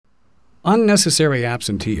Unnecessary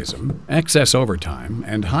absenteeism, excess overtime,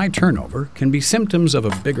 and high turnover can be symptoms of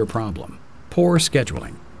a bigger problem: poor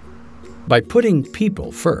scheduling. By putting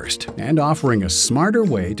people first and offering a smarter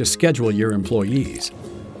way to schedule your employees,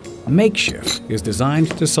 Makeshift is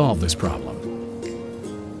designed to solve this problem.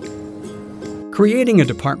 Creating a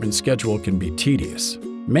department schedule can be tedious.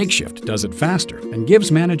 Makeshift does it faster and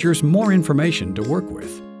gives managers more information to work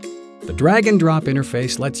with. The drag-and-drop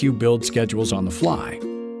interface lets you build schedules on the fly,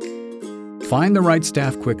 find the right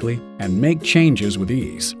staff quickly, and make changes with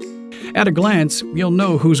ease. At a glance, you'll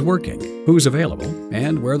know who's working, who's available,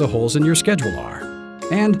 and where the holes in your schedule are.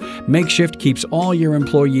 And Makeshift keeps all your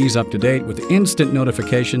employees up to date with instant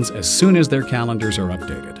notifications as soon as their calendars are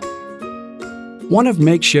updated. One of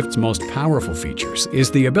Makeshift's most powerful features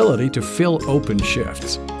is the ability to fill open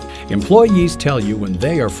shifts. Employees tell you when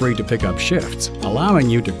they are free to pick up shifts, allowing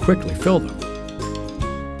you to quickly fill them.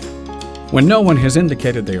 When no one has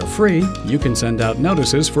indicated they are free, you can send out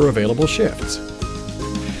notices for available shifts.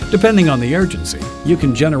 Depending on the urgency, you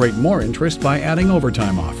can generate more interest by adding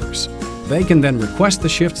overtime offers. They can then request the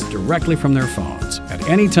shifts directly from their phones. At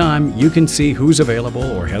any time, you can see who's available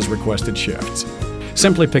or has requested shifts.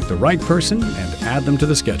 Simply pick the right person and add them to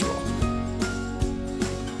the schedule.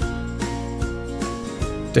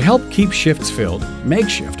 To help keep shifts filled,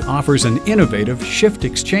 Makeshift offers an innovative shift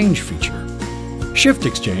exchange feature. Shift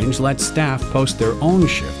exchange lets staff post their own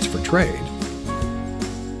shifts for trade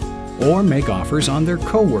or make offers on their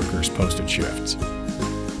co-workers' posted shifts.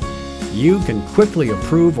 You can quickly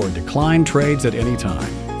approve or decline trades at any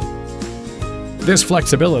time. This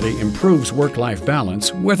flexibility improves work-life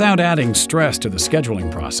balance without adding stress to the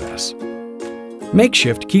scheduling process.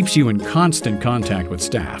 Makeshift keeps you in constant contact with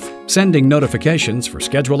staff, sending notifications for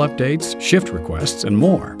schedule updates, shift requests, and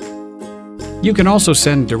more. You can also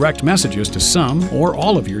send direct messages to some or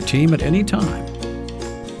all of your team at any time.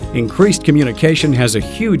 Increased communication has a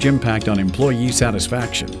huge impact on employee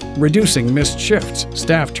satisfaction, reducing missed shifts,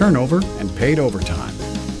 staff turnover, and paid overtime.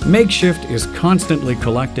 Makeshift is constantly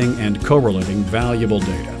collecting and correlating valuable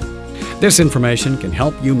data. This information can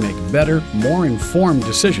help you make better, more informed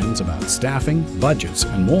decisions about staffing, budgets,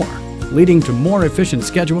 and more, leading to more efficient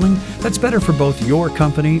scheduling that's better for both your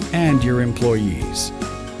company and your employees.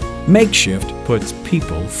 Makeshift puts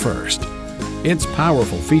people first. Its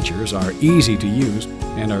powerful features are easy to use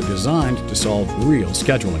and are designed to solve real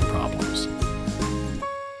scheduling problems.